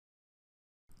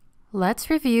Let's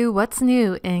review what's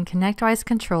new in ConnectWise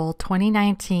Control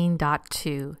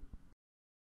 2019.2.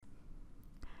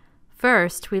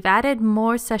 First, we've added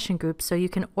more session groups so you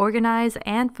can organize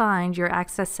and find your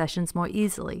access sessions more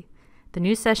easily. The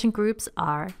new session groups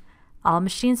are All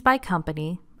Machines by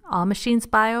Company, All Machines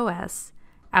by OS,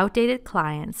 Outdated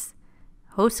Clients,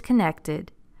 Host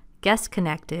Connected, Guest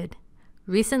Connected,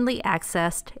 Recently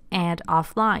Accessed, and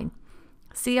Offline.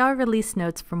 See our release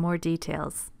notes for more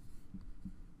details.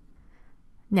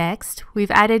 Next,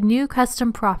 we've added new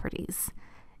custom properties.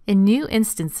 In new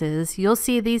instances, you'll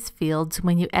see these fields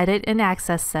when you edit an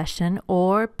access session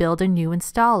or build a new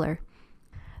installer.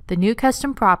 The new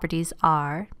custom properties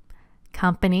are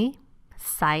Company,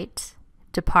 Site,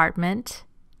 Department,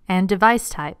 and Device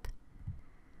Type.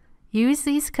 Use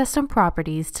these custom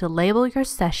properties to label your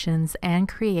sessions and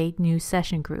create new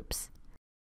session groups.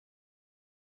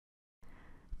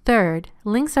 Third,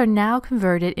 links are now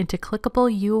converted into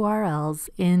clickable URLs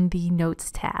in the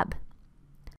Notes tab.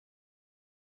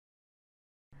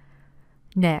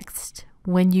 Next,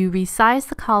 when you resize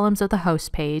the columns of the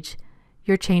host page,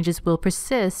 your changes will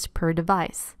persist per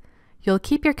device. You'll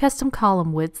keep your custom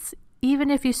column widths even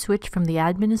if you switch from the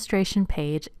administration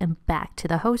page and back to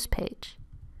the host page.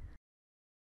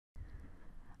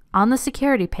 On the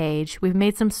security page, we've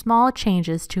made some small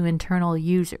changes to internal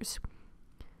users.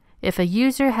 If a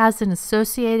user has an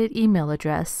associated email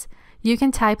address, you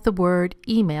can type the word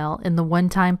email in the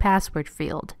one-time password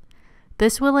field.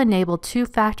 This will enable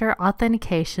two-factor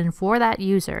authentication for that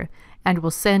user and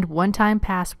will send one-time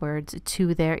passwords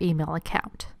to their email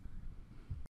account.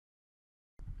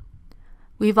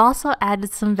 We've also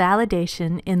added some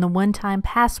validation in the one-time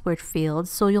password field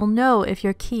so you'll know if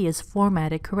your key is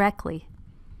formatted correctly.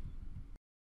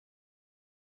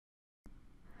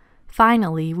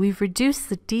 Finally, we've reduced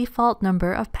the default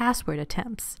number of password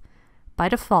attempts. By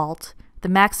default, the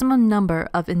maximum number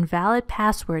of invalid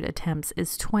password attempts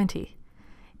is 20.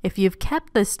 If you've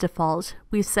kept this default,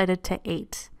 we've set it to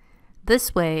 8.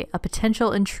 This way, a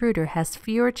potential intruder has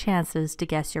fewer chances to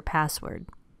guess your password.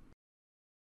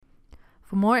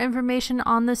 For more information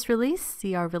on this release,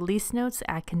 see our release notes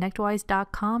at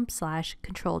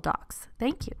connectwise.com/controldocs.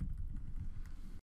 Thank you.